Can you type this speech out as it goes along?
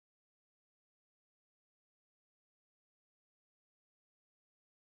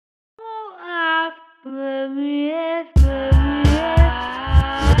Good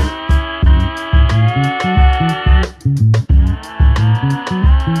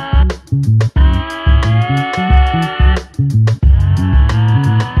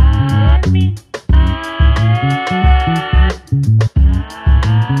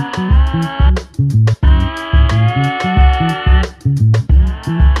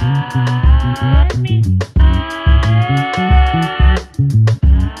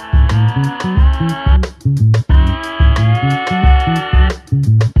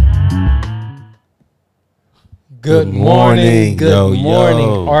morning, Good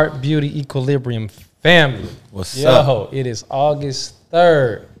morning, Art Beauty Equilibrium family. What's up? It is August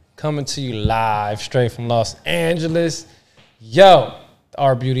 3rd, coming to you live straight from Los Angeles. The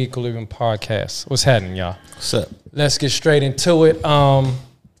Art Beauty Equilibrium podcast. What's happening, y'all? What's up? Let's get straight into it.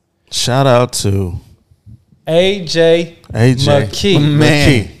 Shout out to AJ McKee.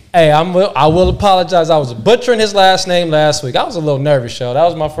 Man. Hey, I will apologize. I was butchering his last name last week. I was a little nervous, y'all. That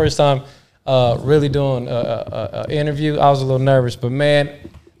was my first time really doing an interview. I was a little nervous, but man,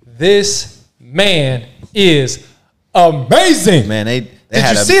 this man is amazing. Man, they did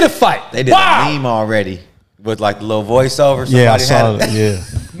you see the fight? They did a meme already with like the little voiceover. Yeah, I saw it. Yeah.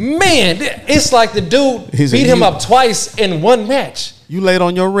 Man, it's like the dude beat him up twice in one match. You late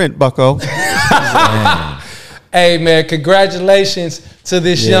on your rent, bucko. Hey, man, congratulations to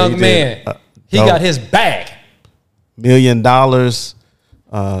this young man. He got his bag. $1 million.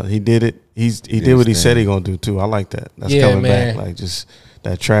 He did it. He did what he said he gonna do too. I like that. That's coming back. Like just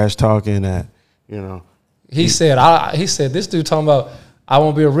that trash talking. That He said this dude talking about I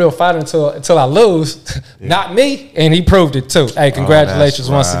won't be a real fighter until I lose. Not me, and he proved it too. Hey, congratulations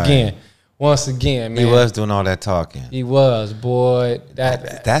once again. Once again, man. He was doing all that talking. He was, boy.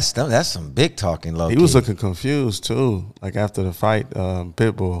 That's some big talking, low. He was looking confused too. Like after the fight,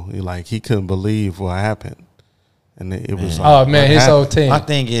 Pitbull, he couldn't believe what happened. And it was like, his whole team. My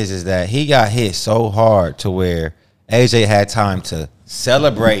thing is that he got hit so hard to where AJ had time to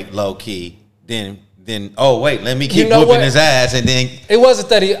celebrate low key. Then oh wait, let me keep whooping his ass, and then it wasn't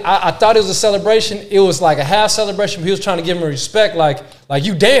that I thought it was a celebration. It was like a half celebration. But he was trying to give him respect, like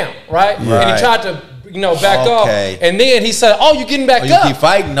you damn right. And he tried to back off, and then he said, "Oh, you getting back up? You keep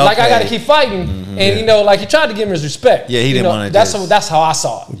fighting? Okay. Like I got to keep fighting." And he tried to give him his respect. Yeah, he didn't want to. That's how I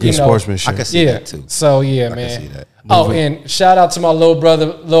saw it. Good sportsmanship. I can see that too. So man. I can see that. And shout out to my little brother,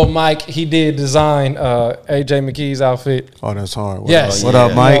 Lil Mike. He did design AJ McKee's outfit. Oh, that's hard. What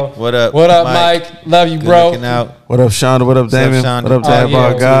up, Mike? What up, Mike? Love you, bro. What up, Shonda? What up, Damon? What up, Dad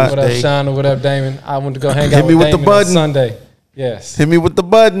Bar God? What up, Shonda? What up, Damon? I went to go hang out Hit me with the Damon button on Sunday. Yes. Hit me with the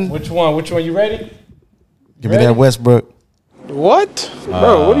button. Which one? You ready? Give me that Westbrook. What?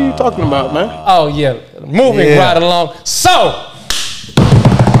 Bro, what are you talking about, man? Oh, yeah. Moving right along. So,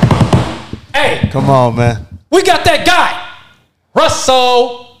 hey. Come on, man. We got that guy,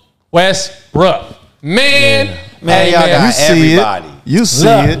 Russell Westbrook. Man, y'all got everybody. You see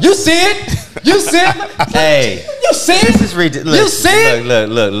it. You see it. You see it. Hey. You see it. This is ridiculous. You see it.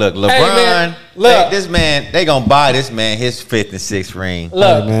 Look. LeBron, hey, man, this man, they going to buy this man his 5th and 6th ring.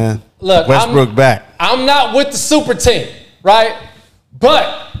 Look, hey, man. Look, Westbrook back. I'm not with the super team, right?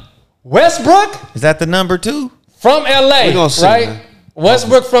 But Westbrook. Is that the number 2? From LA, we gonna see, right? Man.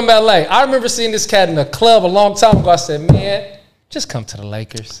 Westbrook from LA. I remember seeing this cat in a club a long time ago. I said, man, just come to the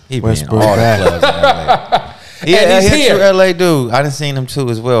Lakers. He been all the clubs in LA. Yeah, he's here. True LA dude. I done seen him too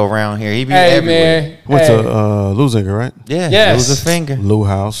as well around here. He be everywhere. Man. Went to Luzinger, right? Yeah, yes. lose a finger. Lou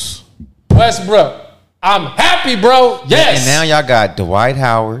House. Westbrook. I'm happy, bro. Yes. And now y'all got Dwight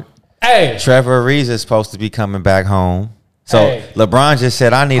Howard. Hey. Trevor Ariza is supposed to be coming back home. So LeBron just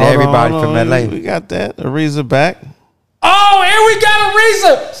said, I need everybody from LA. We got that. Ariza back. Oh, and we got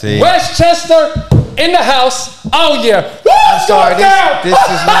Ariza. See? Westchester in the house. Oh, yeah. I'm sorry, this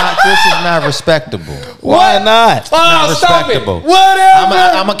is not respectable. Why not? Oh, Not stop respectable. it. Whatever.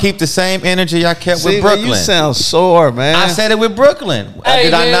 I'm going to keep the same energy I kept with Brooklyn. You sound sore, man. I said it with Brooklyn. Hey,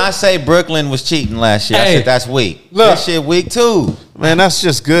 Did I man. not say Brooklyn was cheating last year? I Hey. said that's weak. Look. This shit weak too. Man, that's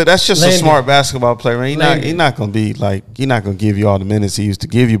just good. That's just Landon. a smart basketball player, man. Landon. He's not gonna be like he's not gonna give you all the minutes he used to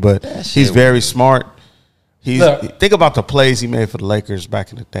give you, but That shit he's very smart. Look. Think about the plays he made for the Lakers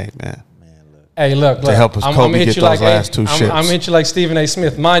back in the day, man. Hey, look. To help us Kobe get those last 2 ships. I'm hit you like Stephen A.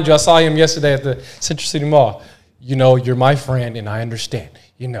 Smith. Mind you, I saw him yesterday at the Central City Mall. You're my friend, and I understand.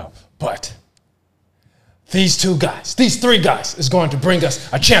 But these 3 guys is going to bring us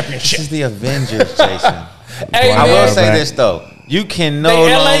a championship. This is the Avengers, Jason. Hey, I will man. say this though. You can no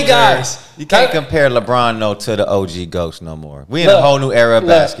They LA longer. guys. You can't compare LeBron to the OG Ghost no more. We in Look, a whole new era of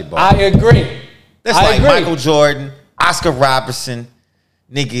basketball. I agree. That's I like agree. Michael Jordan, Oscar Robertson,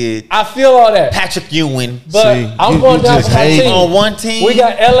 nigga. I feel all that. Patrick Ewing. But I'm going down for my team. On one team. We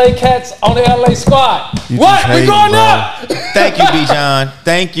got LA Cats on the LA squad. What? We going up? Thank you, B. John.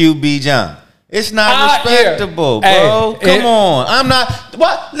 Thank you, B. John. It's not respectable, bro. Come on. I'm not.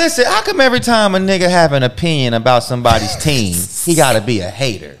 What? Listen, how come every time a nigga have an opinion about somebody's team, he got to be a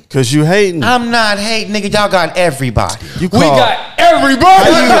hater? Because you hating. I'm not hating, nigga. Y'all got everybody. We got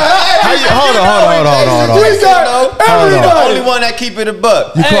everybody. Hold on. We got everybody. The only one that keep it a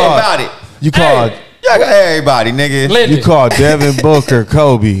buck. You called. Y'all got everybody, nigga. Linden. You called Devin Booker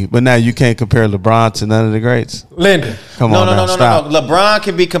Kobe, but now you can't compare LeBron to none of the greats. Linden. Come on, No. LeBron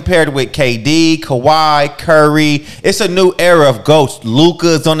can be compared with KD, Kawhi, Curry. It's a new era of GOATs.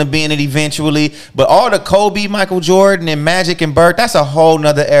 Luka's on the be in it eventually. But all the Kobe, Michael Jordan, and Magic and Bird, that's a whole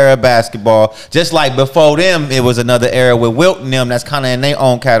nother era of basketball. Just like before them, it was another era with Wilt and them that's kind of in their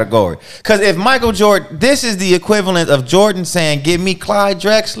own category. Because if Michael Jordan, this is the equivalent of Jordan saying, give me Clyde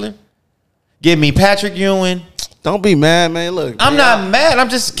Drexler, give me Patrick Ewing. Don't be mad, man. Look, I'm not mad. I'm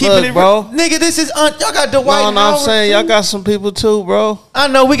just keeping it, bro. Nigga, this is y'all got Dwight Howard. No, I'm saying y'all got some people too, bro. I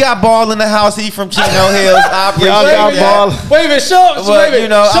know we got Ball in the house. He from Chino Hills. Y'all got Ball. Wait a minute. Show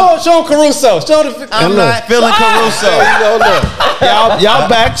Caruso. Show the. I'm not feeling Caruso. Y'all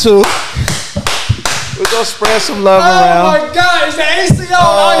back to. We're gonna spread some love around. Oh my God! It's the ACO.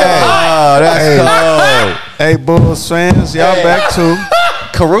 Oh, that's cold. Hey, Bulls fans, y'all back to.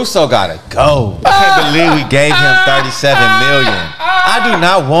 Caruso gotta go. I can't believe we gave him $37 million. I do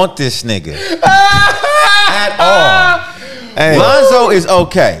not want this nigga at all. Hey. Lonzo is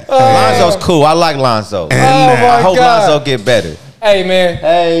okay. Lonzo's cool. I like Lonzo. I hope Lonzo get better. Hey man.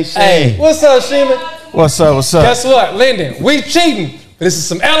 Hey Shane. Hey, what's up, Sheeman? What's up? Guess what, Linden? We cheating. This is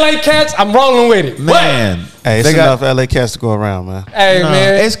some LA Cats. I'm rolling with it. Man. Hey, it's enough LA Cats to go around, man. Hey,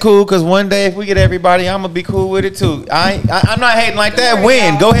 man. It's cool because one day if we get everybody, I'm going to be cool with it too. I'm not hating like that.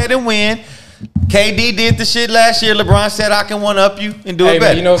 Win. Go ahead and win. KD did the shit last year. LeBron said, I can one-up you and do it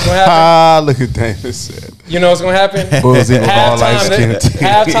better. Man, you know what's going to happen? Look at Davis said. You know what's going to happen? Bulls even all halftime,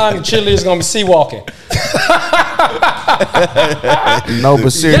 the cheerleaders going to be sea walking. No,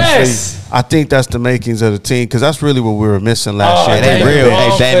 but seriously, I think that's the makings of the team because that's really what we were missing last year.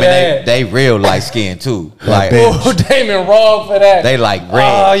 They real light skin too. Like, Damon wrong for that. They like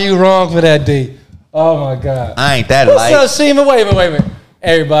red. Oh, you wrong for that, D. Oh my God. I ain't that light. What's up, Sheema? Wait a minute.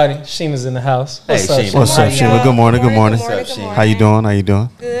 Everybody, Sheena's in the house. What's up, Sheema? What's up, Sheema? Good morning. Good morning. How you doing?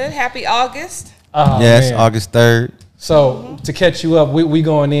 Good. Happy August. Yes, man. August 3rd. So to catch you up, we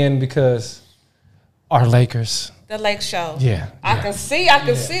going in because our Lakers. The Lake Show. Yeah. I can see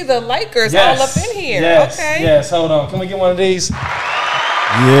the Lakers all up in here. Yes, okay. Yes, hold on. Can we get one of these?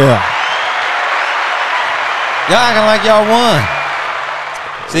 Yeah. Y'all acting like y'all won.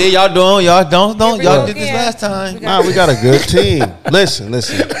 See, y'all did this last time. Nah, we got a good team. Listen.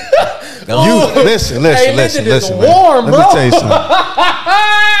 Listen. Hey, listen. Warm, bro. Let me tell you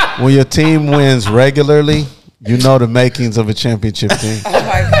something. When your team wins regularly, you know the makings of a championship team. Oh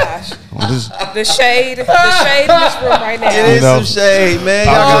my gosh. The shade in this room right now. It is some shade, man.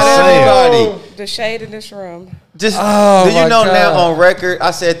 Y'all got everybody. The shade in this room. Just do you know now on record?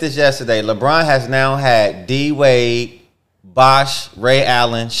 I said this yesterday. LeBron has now had D Wade, Bosh, Ray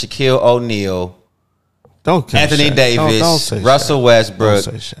Allen, Shaquille O'Neal, Anthony Davis, Russell Westbrook,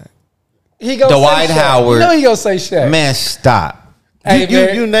 Dwight Howard. You know he gonna say Shaq. Man, stop. Hey,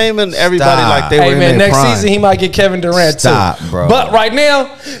 you naming everybody like they were in their next prime. season he might get Kevin Durant too. Stop, bro. But right now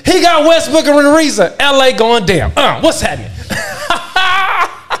he got Westbrook and Ariza. LA going down. What's happening?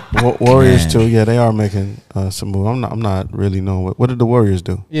 Warriors too. Yeah, they are making some moves. I'm not really knowing what did the Warriors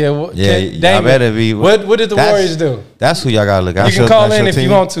do. Y'all better be. What did the Warriors do? That's who y'all gotta look at. You can call in if you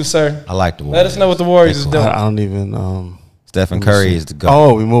want to, sir. I like the Warriors. Let us know what the Warriors is doing. I don't even. Stephen Curry is the GOAT.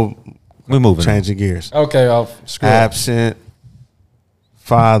 Oh, we moving. Changing gears. Okay, I'll screw absent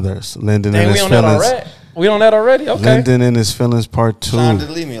fathers. Lyndon and his feelings. We on that already? Okay. Lyndon and his feelings part 2. Sean,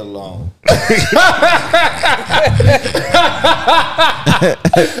 just leave me alone.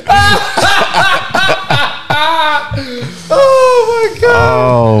 Oh my God.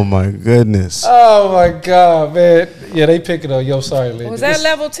 Oh my goodness. Oh my God, man. Yeah, they pick it up. Yo, sorry, Lyndon. Was that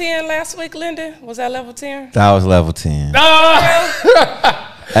level 10 last week, Lyndon? Was that level 10? That was level 10.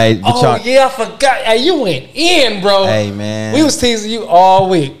 Hey, I forgot. Hey, you went in, bro. Hey, man. We was teasing you all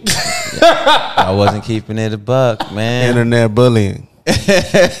week. I wasn't keeping it a buck, man. Internet bullying.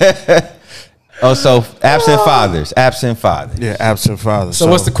 Oh, so absent fathers. Yeah, absent fathers. So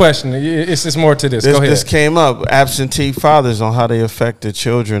what's the question? It's just more to this. Go ahead. This came up, absentee fathers, on how they affect the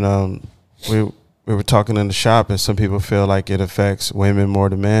children. We were talking in the shop, and some people feel like it affects women more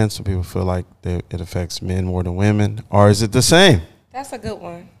than men. Some people feel like it affects men more than women. Or is it the same? That's a good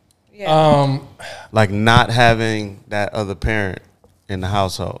one. Yeah. Like not having that other parent in the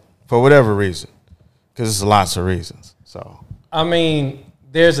household for whatever reason, because there's lots of reasons. So I mean,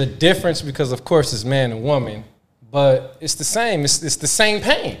 there's a difference because of course it's man and woman, but it's the same. It's the same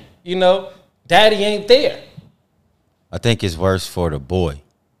pain. You know, daddy ain't there. I think it's worse for the boy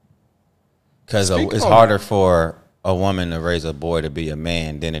because it's harder for a woman to raise a boy to be a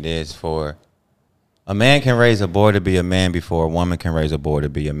man than it is for a man can raise a boy to be a man before a woman can raise a boy to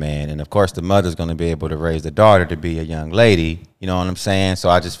be a man. And of course, the mother's going to be able to raise the daughter to be a young lady. You know what I'm saying? So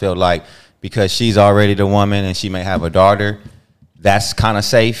I just feel like because she's already the woman and she may have a daughter, that's kind of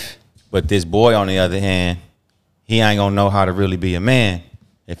safe. But this boy, on the other hand, he ain't going to know how to really be a man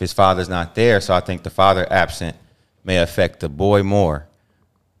if his father's not there. So I think the father absent may affect the boy more.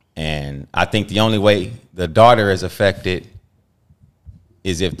 And I think the only way the daughter is affected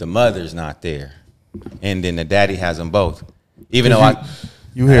is if the mother's not there. And then the daddy has them both. Even though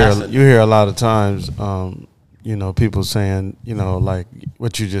you hear a lot of times, you know, people saying, you know, like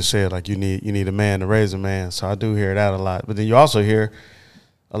what you just said, like you need a man to raise a man. So I do hear that a lot. But then you also hear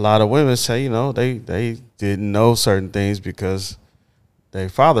a lot of women say, you know, they didn't know certain things because their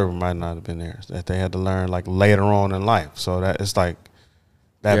father might not have been there, that they had to learn like later on in life. So that it's like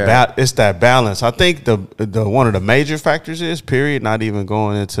that it's that balance. I think the one of the major factors is period. Not even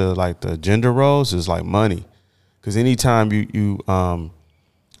going into like the gender roles is like money, because anytime you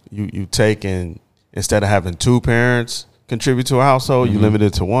take and instead of having two parents contribute to a household, you limit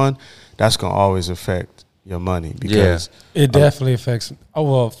it to one. That's gonna always affect your money because it definitely affects. Oh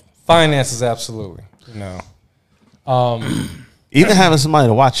well, finances absolutely. You know, even having somebody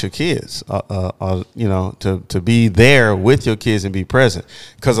to watch your kids, you know, to be there with your kids and be present,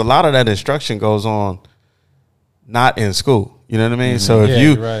 because a lot of that instruction goes on not in school. You know what I mean? So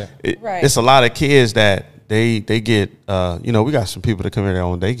if it's a lot of kids that they get, you know, we got some people that come in their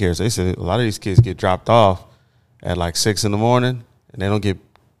own daycares. They said a lot of these kids get dropped off at like 6 a.m. and they don't get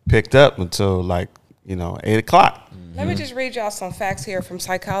picked up until like, you know, 8 o'clock. Let me just read y'all some facts here from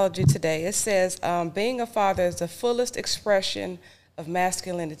Psychology Today. It says, being a father is the fullest expression of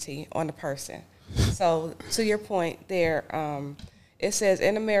masculinity on a person. So to your point there, it says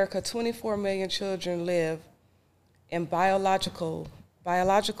in America, 24 million children live in biological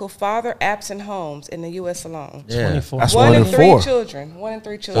father-absent homes in the U.S. alone. Yeah. That's One in three 4. children. One in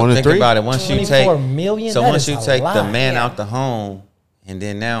three So children. think about it. Once you take 24 million. So That once is you a take the lot. man out the home, and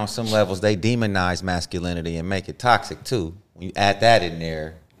then now on some levels they demonize masculinity and make it toxic too. When you add that in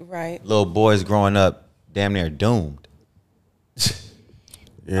there, Right. little boys growing up damn near doomed.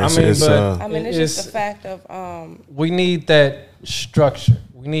 Yeah, I mean, it's just the fact of we need that structure.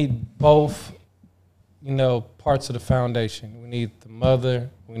 We need both, you know, parts of the foundation. We need the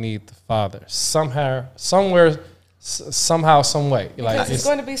mother. We need the father. Somehow, somewhere, somehow, some way. because Like it's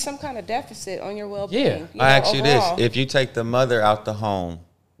going to be some kind of deficit on your well-being. Yeah. You know, I ask you this: overall. if you take the mother out the home,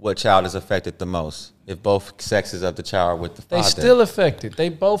 what child is affected the most? If both sexes of the child are with the father, they still affected. They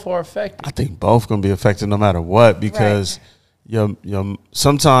both are affected. I think both gonna be affected no matter what, because your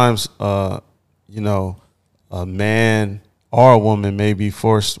sometimes you know, a man or a woman may be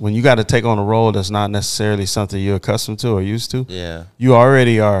forced when you got to take on a role that's not necessarily something you're accustomed to or used to. Yeah. You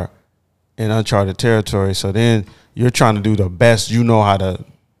already are in uncharted territory, so then you're trying to do the best you know how to,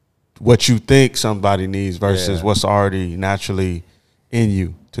 what you think somebody needs versus what's already naturally in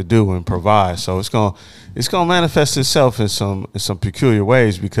you to do and provide. So it's gonna manifest itself in some peculiar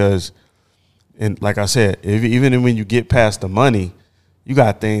ways, because, and like I said, even when you get past the money, you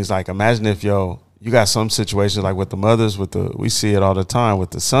got things like, imagine if you got some situations like with the mothers, we see it all the time with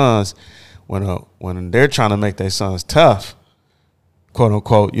the sons, when they're trying to make their sons tough, quote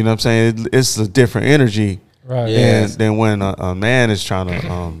unquote, you know what I'm saying? It's a different energy, Right. than when a man is trying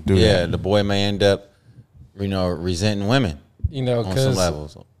to do that. Yeah, the boy may end up, you know, resenting women. You know, On some because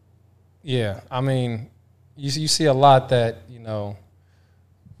levels. yeah, I mean, you see a lot that, you know,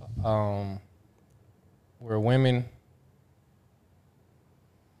 where women,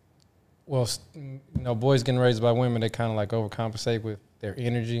 well, you know, boys getting raised by women, they kind of like overcompensate with their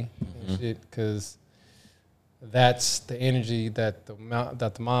energy and shit, because that's the energy that the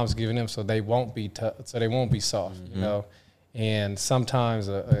mom's giving them, so they won't be so they won't be soft, you know. And sometimes,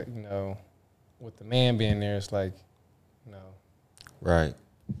 you know, with the man being there, it's like, you know. Right.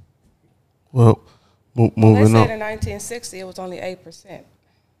 Well, They moving said on. in 1960 it was only 8%.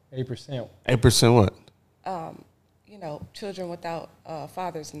 8%. 8% what? You know, children without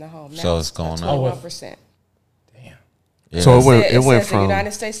fathers in the home. Now So it's going up. 21%. Damn. Yeah. So it It went says from the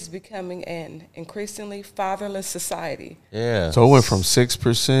United States is becoming an increasingly fatherless society. Yeah. So it went from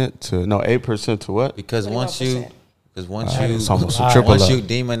 6% to 8% to what? Because once you 21%. Because once It's almost a Wow. triple once up. you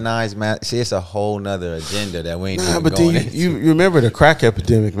demonize, see, it's a whole nother agenda that we ain't Nah, even but going then into. you remember the crack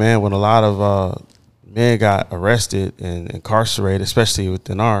epidemic, man, when a lot of men got arrested and incarcerated, especially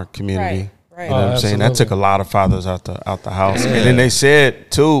within our community. Right. You know what I'm saying? That absolutely. took a lot of fathers out the house. Yeah. And then they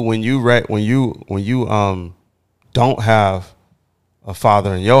said too, when you don't have a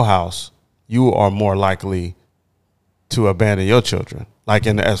father in your house, you are more likely to abandon your children. Like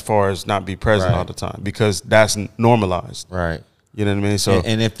as far as not be present Right. all the time, because that's normalized. Right. You know what I mean? So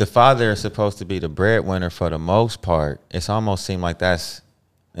And if the father is supposed to be the breadwinner for the most part, it's almost seemed like that's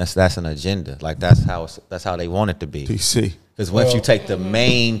an agenda. Like that's how they want it to be. PC. Because once you Well- take the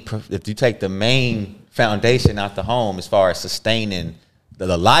main, if you take the main foundation out the home as far as sustaining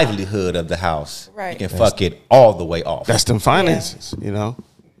the livelihood of the house, Right. you can fuck it all the way off. That's them finances, you know?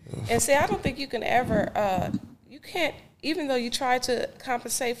 And see, I don't think you can ever, you can't, even though you try to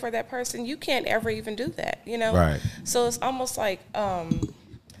compensate for that person, you can't ever even do that, you know? Right. So it's almost like,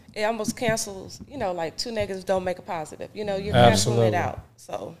 it almost cancels, you know, like two negatives don't make a positive. You know, you're canceling it Absolutely. out.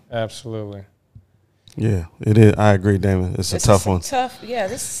 So Absolutely. Yeah, it is. I agree, Damon. It's a this tough is some one. tough, yeah,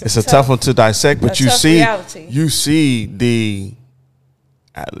 this is some It's a tough one to dissect, but a you tough see, reality.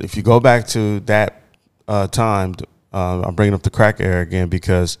 if you go back to that time, I'm bringing up the crack era again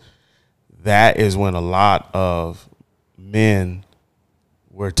because that is when a lot of men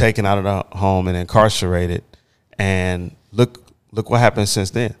were taken out of the home and incarcerated, and look what happened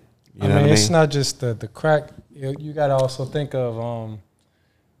since then. You know what I mean? It's not just the crack. You got to also think of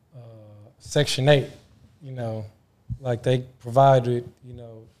Section 8. You know, like they provided, you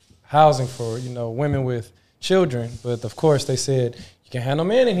know, housing for, you know, women with children. But, of course, they said you can't have no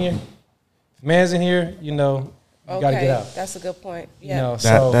man in here. If man's in here, you know, you got to get out. That's a good point. You Yeah. know,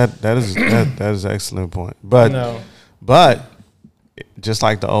 so, that is an excellent point. But you know, But just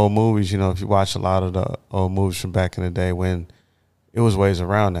like the old movies, you know, if you watch a lot of the old movies from back in the day, when it was ways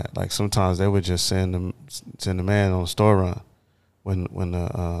around that. Like sometimes they would just send the man on a store run when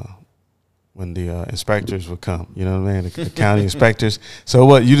the inspectors would come. You know what I mean? The county inspectors. So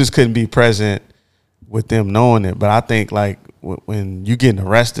what? You just couldn't be present with them knowing it. But I think like when you getting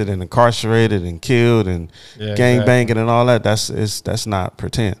arrested and incarcerated and killed and gang banging and all that, that's not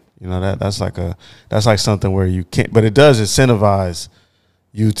pretend. You know, that's like something where you can't, but it does incentivize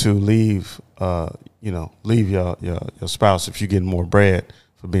you to leave your spouse if you're getting more bread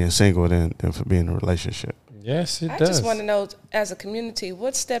for being single than for being in a relationship. yes, it I does. just want to know, as a community,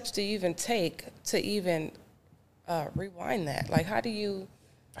 what steps do you even take to even rewind that? Like, how do you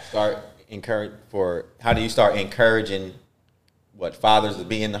How do you start encouraging fathers to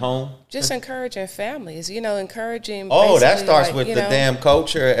be in the home? just encouraging families? You know, encouraging. Oh, that basically, starts like, with you the know, damn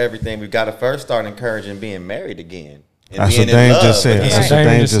culture, everything. We've got to first start encouraging being married again. And That's being what in Dane love just said. again. That's what Dane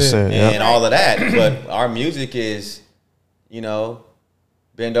Dane just just said. said. And Yep. all of that. But our music is,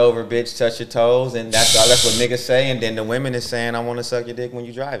 bend over, bitch, touch your toes, and that's what niggas say. And then the women is saying, I want to suck your dick when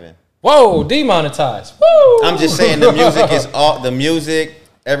you driving. Whoa, demonetized. Woo! I'm just saying the music is all the music,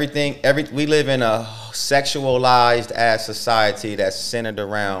 everything. We live in a sexualized ass society that's centered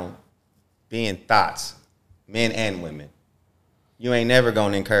around being thoughts, men and women. You ain't never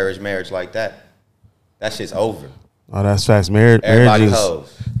gonna encourage marriage like that. That shit's over. Oh, that's facts. Marriage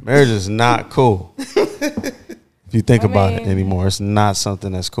Hoes. marriage is not cool. If you think about it mean- anymore, it's not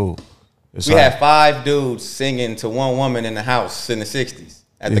something that's cool. It's We like, had 5 dudes singing to one woman in the house in the 60s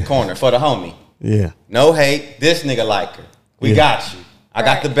at the corner for the homie. yeah. No hate. This nigga like her. We Yeah. got you. I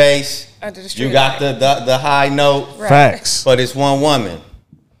got Right. the bass. Under the You street got the high note. Right. Facts. But it's one woman.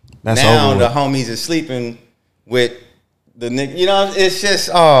 That's Now over the with. homies is sleeping with the nigga. You know, it's just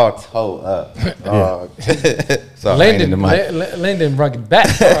toe up. Sorry, I ain't in the mic. Lyndon brought it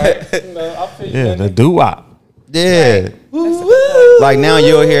back. All right. You know, I feel you, Yeah, Lyndon. the doo-wop. Yeah. Like now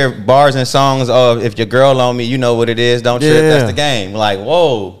you'll hear bars and songs of if your girl on me, you know what it is. Don't trip. Yeah. That's the game. Like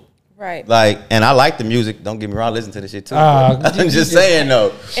whoa. Right. Like, and I like the music. Don't get me wrong. I listen to this shit too. Ah, but you I'm just just- saying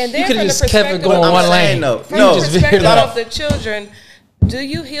though. And then You could from have the just kept it perspective going of, one I'm lane. saying, though, from no. the Just perspective veered of the children, do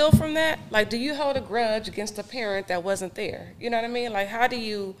you heal from that? Like, do you hold a grudge against a parent that wasn't there? You know what I mean? Like, how do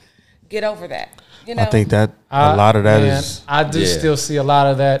you get over that? You know, I think that a lot of that is. I do Yeah. still see a lot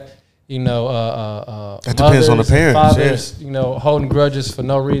of that. You know, That depends on the mothers and parents, fathers, you know, holding grudges for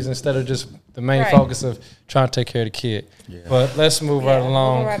no reason instead of just the main Right. focus of trying to take care of the kid. But let's move right moving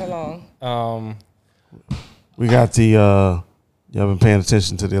along. right along. We got the. You been paying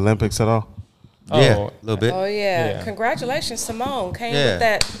attention to the Olympics at all? Yeah, Oh, a little bit. Oh yeah. Yeah. Congratulations, Simone came Yeah. with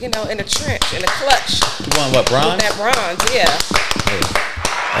that. You know, in the trench, in the clutch, You want what, with bronze? that bronze. Yeah.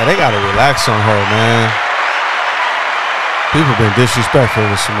 Hey, they gotta relax on her, man. People been disrespectful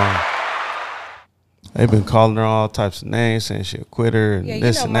with Simone. They've been calling her all types of names, saying she'll quit her and Yeah, you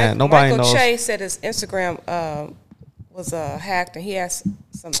this know, and that. Nobody Michael knows. Che said his Instagram was hacked, and he has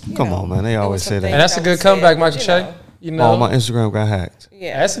some. Come on, man. They there always was say some that. things And that's a that good was comeback, said, Michael you Che. know. You know, Oh, my Instagram got hacked.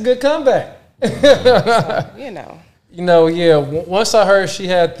 Yeah, that's a good comeback. you know. You know, yeah. Once I heard she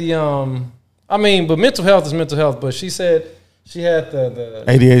had the I mean, but mental health is mental health. But she said she had the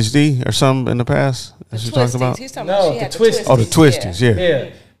ADHD or something in the past. That's what you're talking about? He's talking No, about she the had twisties. Oh, the twisties, yeah. yeah,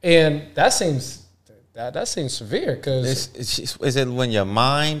 and that seems severe because Is it when your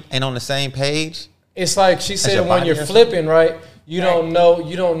mind ain't on the same page? it's like she your said when body you're or flipping, right? You don't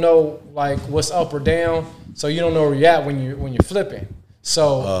know like what's up or down, so you don't know where you're at when you're flipping.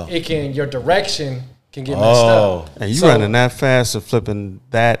 So your direction can get messed up. And you So- running that fast and flipping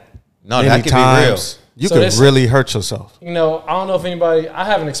that No, many that could be times, real. you So could this- really hurt yourself. You know, I don't know if anybody. I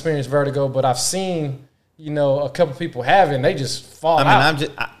haven't experienced vertigo, but I've seen a couple people have it. And they just fall I mean,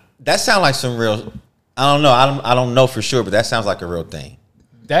 out. that sounds like some real. I don't know. I don't know for sure, but that sounds like a real thing.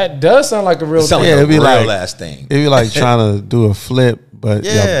 That does sound like a real It sounds thing. Yeah, like a it'd be real like- ass thing. It'd be like trying to do a flip, but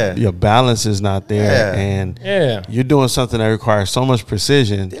Yeah. your balance is not there, Yeah. and Yeah. you're doing something that requires so much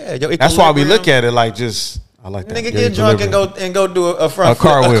precision. Yeah, your That's why we equilibrium. look at it like just. I like that. Nigga, Your get drunk equilibrium. and go do a front a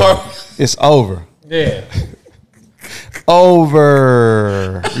car flip, wheel. It's over. Yeah.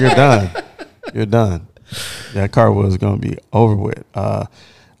 Over. You're done. You're done. That car wheel is going to be over with.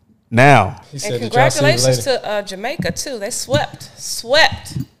 Now, He said, And "Did y'all see it congratulations later?" to Jamaica too. They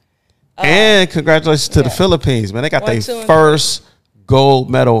swept. and congratulations to the yeah. Philippines, man. They got 1, their 2, and first gold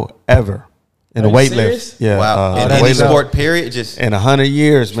medal ever in Are the you weight serious? lift. Yeah, Wow. the In that's any weight lift. sport, period. Just In 100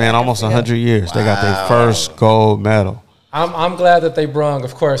 years, man, almost 100 years, they got their first gold medal. I'm glad that they brung,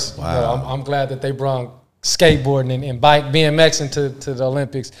 of course. Wow. I'm glad that they brung skateboarding and bike BMX into the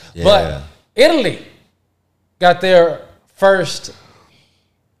Olympics. Yeah. But Italy got their first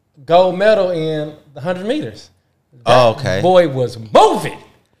gold medal in the 100 meters. That okay. boy was moving.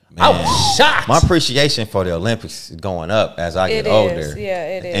 I was shocked. My appreciation for the Olympics is going up as I get It older. is. Yeah,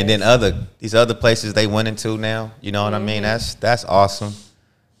 it is. And then these other places they went into now, you know what I mean? That's awesome.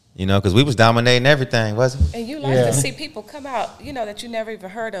 You know, because we was dominating everything, wasn't it? And you like Yeah. to see people come out, that you never even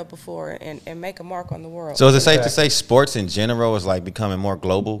heard of before and make a mark on the world. So is it safe to say sports in general is like becoming more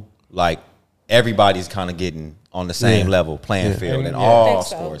global? Like everybody's kind of getting on the same Yeah. level playing Yeah. field in Yeah. I all think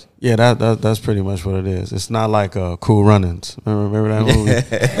so. sports. Yeah, that's pretty much what it is. It's not like Cool Runnings. Remember that movie?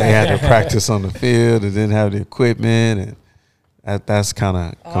 They had to practice on the field. They didn't have the equipment, and that's kind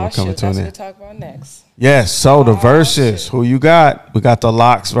of coming shoot, to an that's what we end. talk about next. Yes. So the verses, shoot. who you got? We got the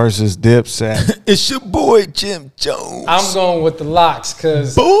Locks versus Dipset. It's your boy Jim Jones. I'm going with the Locks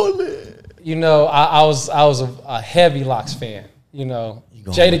because I was a heavy Locks fan. going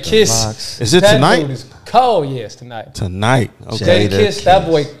Jada with the Kiss. Locks. Is it that tonight? dude is cold. Yes, tonight. Tonight. Okay. Jada Jada Kiss.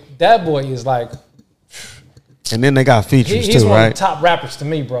 That boy is like And then they got features he's too, one of right? the top rappers to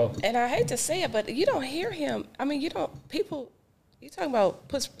me, bro. And I hate to say it, but you don't hear him. I mean, you talking about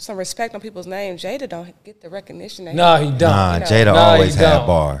put some respect on people's names. Jada don't get the recognition. That No, he don't. Nah, know. Jada No, always he had don't.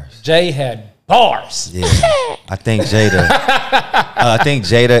 bars. Jay had bars. Yeah, I think Jada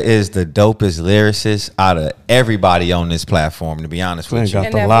is the dopest lyricist out of everybody on this platform. To be honest We with ain't you, got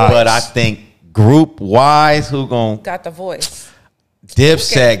And the that Locks. but I think group wise, who gon' got the voice.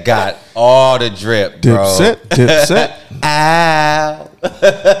 Dipset got all the drip, bro. Dipset. Ow,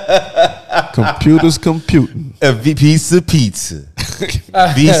 Computers computing. a piece of pizza,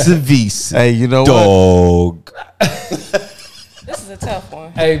 Visa, Hey, you know what? dog. This is a tough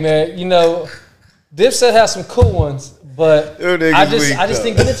one. Hey man, Dipset has some cool ones, but Them niggas I just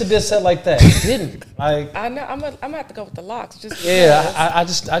weak, didn't get into Dipset like that. It didn't. Like I know. I'm gonna have to go with the Locks. Just yeah,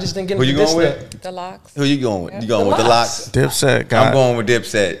 because. I just didn't get Who into you going Dipset. with? The Locks. Who you going with? You Yeah. going with the locks? Dipset got. I'm going with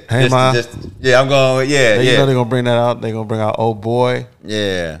Dipset. Hey, Ma. Yeah, I'm going with You know yeah. they're gonna bring that out. They're gonna bring out Old Boy.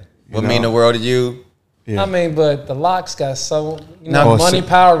 Yeah. What know. mean the world to you? Yeah. I mean, but the Locks got so No, money,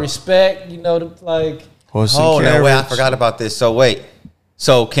 power, respect. Like Horse and Oh no, wait, I carriage. forgot about this. So wait.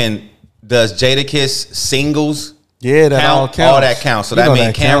 So does Jada Kiss singles Yeah, that all count? counts. All that counts. So You that know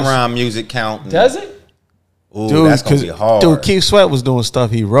means counts. Cameron music count. does it? Ooh, Dude, that's gonna be hard. dude, Keith Sweat was doing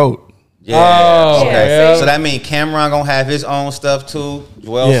stuff he wrote. Yeah. Oh, okay. yeah. So that means Cameron gonna have his own stuff too.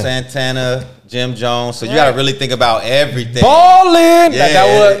 Joel Yeah. Santana, Jim Jones. So you gotta really think about everything. Ballin'. Yeah,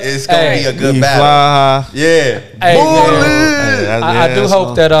 that would, it's gonna be a good He battle. fly high. Yeah. Hey, man. Hey, that's- I yeah, do that's hope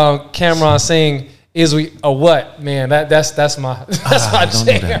one. that Cameron sing "Is We a What?" Man, that's my my don't know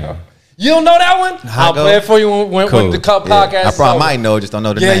that jam. one. You don't know that one? I'll go? play it for you when the cup Yeah. podcast. I is probably over. might know, just don't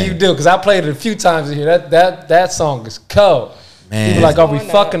know the Yeah, name. you do because I played it a few times in here. That song is cold. Man. He be like, "Are we Going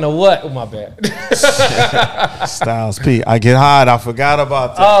up. fucking or what?" Oh, my bad. Styles P. I get hot. I forgot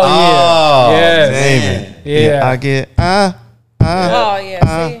about that. Oh Oh, yeah, yes. Damon. Yeah. I get Oh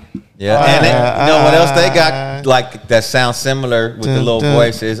yeah, see. Yeah, and you know what else they got like that sounds similar with the Dun, little dun.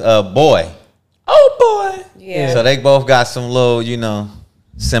 voices? Boy. Oh boy. Yeah. So they both got some little, you know,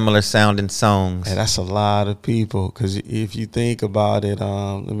 similar sounding songs. Hey, that's a lot of people. Because if you think about it,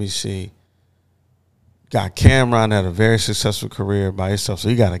 let me see. Got Cameron had a very successful career by himself, so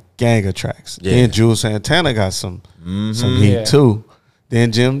he got a gang of tracks. Yeah. Then Jules Santana got some heat Yeah. too.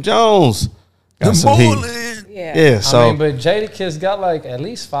 Then Jim Jones got some heat. Yeah. Yeah, so I mean, but Jadakiss got like at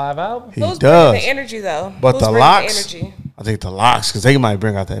least 5 albums. he Who's does. bringing the energy though? But Who's the bringing Locks, the energy? I think the Locks, because they might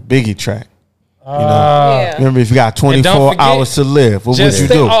bring out that Biggie track. Yeah. Remember, if you got And don't 24 forget, hours to live, what would just you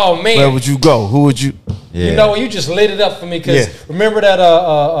think- do? oh, man. Where would you go? Who would you? Yeah. You know, you just lit it up for me because Yeah. remember that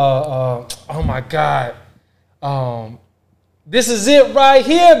oh my God. This is it right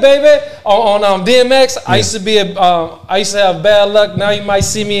here, baby. On DMX, I used to have bad luck. Now you might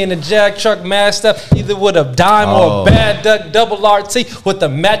see me in a jack truck masked up, either with a dime or a bad duck double RT with the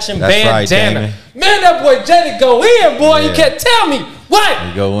matching That's right, bandana. Damon. Man, that boy Jada go in, boy. You Yeah. can't tell me what.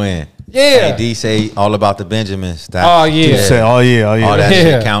 You go in. Yeah. AD say all about the Benjamins. Oh, yeah. You say, oh yeah, oh yeah. All that Yeah.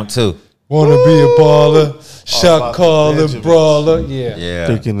 shit count too. Wanna be a baller, about shot the caller, Benjamins. brawler. Yeah. Yeah.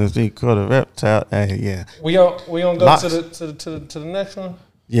 Thinking of the quarter reptile. Hey, yeah. We on go Locks. to the next one.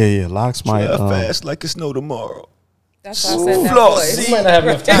 Yeah. Locks might. like it's no tomorrow. That's why I said that Flossy. voice. We might not have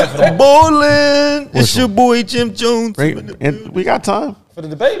enough time for that. Bowling. It's your boy Jim Jones. and we got time. For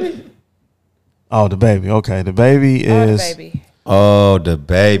the baby. Oh, the baby. Okay, the baby Oh, is baby. Oh, the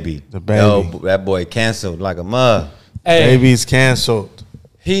baby. The baby. Yo, that boy canceled like a mug. Hey, baby's canceled.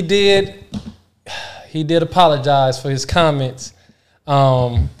 he did apologize for his comments,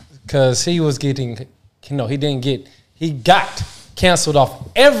 because he was getting, he got canceled off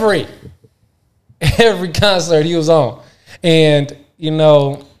every concert he was on, and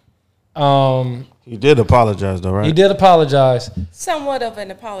He did apologize though, right? he did apologize. Somewhat of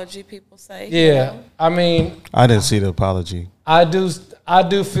an apology, people say. Yeah, You know? I mean, I didn't see the apology. I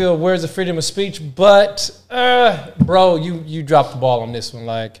do feel where's the freedom of speech, but bro, you dropped the ball on this one.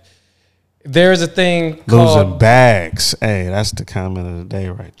 Like, there's a thing Losing called bags. Hey, that's the comment of the day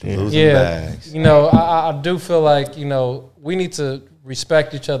right there. Losing yeah. bags. I do feel like we need to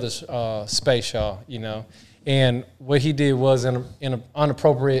respect each other's space, y'all. And what he did was in a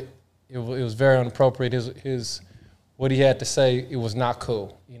inappropriate. It was very inappropriate. His what he had to say, it was not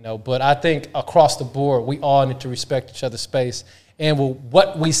cool. But I think across the board, we all need to respect each other's space and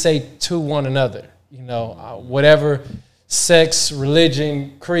what we say to one another. Whatever sex,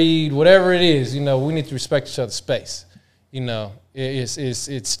 religion, creed, whatever it is, we need to respect each other's space.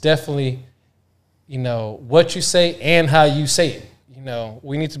 It's definitely, what you say and how you say it.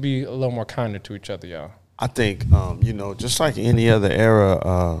 We need to be a little more kinder to each other, y'all. I think, just like any other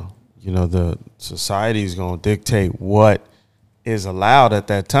era, the society is going to dictate what is allowed at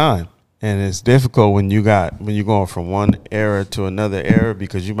that time. And it's difficult when you're going from one era to another era,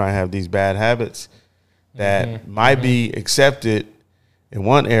 because you might have these bad habits that might be accepted in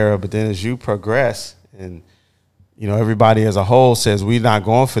one era, but then as you progress and, everybody as a whole says, we're not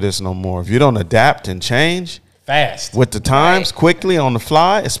going for this no more. If you don't adapt and change Fast. with the times Right. quickly on the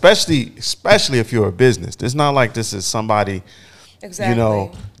fly, especially if you're a business, it's not like this is somebody,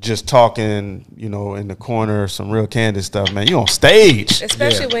 Exactly. just talking, in the corner, some real candid stuff, man. You on stage.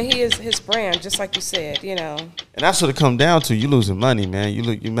 Especially when he is his brand, just like you said, And that's what it comes down to. You losing money, man.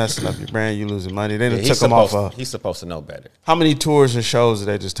 You messing up your brand. You losing money. They done took him off of. He's supposed to know better. How many tours and shows did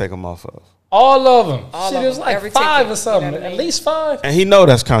they just take him off of? All of them. All Shit, of it was them. like Every 5 ticket, or something. you know what I At mean? least 5. And he know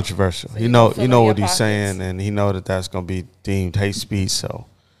that's controversial. He you know can fill you know in what your he's pockets. saying, and he know that that's gonna be deemed hate speech. So,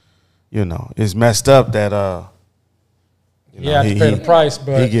 it's messed up that You have to pay the price,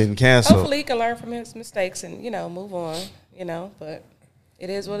 but he getting canceled. hopefully he can learn from his mistakes and move on. But it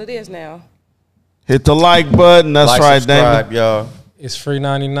is what it is now. Hit the like button. That's Like, right, Damon. subscribe, y'all. it's free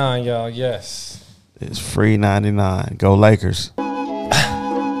 99, y'all. Yes. It's free 99. Go Lakers.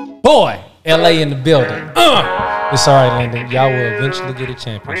 Boy, LA in the building. It's all right, Landon. Y'all will eventually get a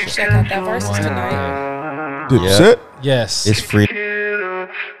championship. Check out that versus tonight. Did Yeah. sit. Yes. It's free.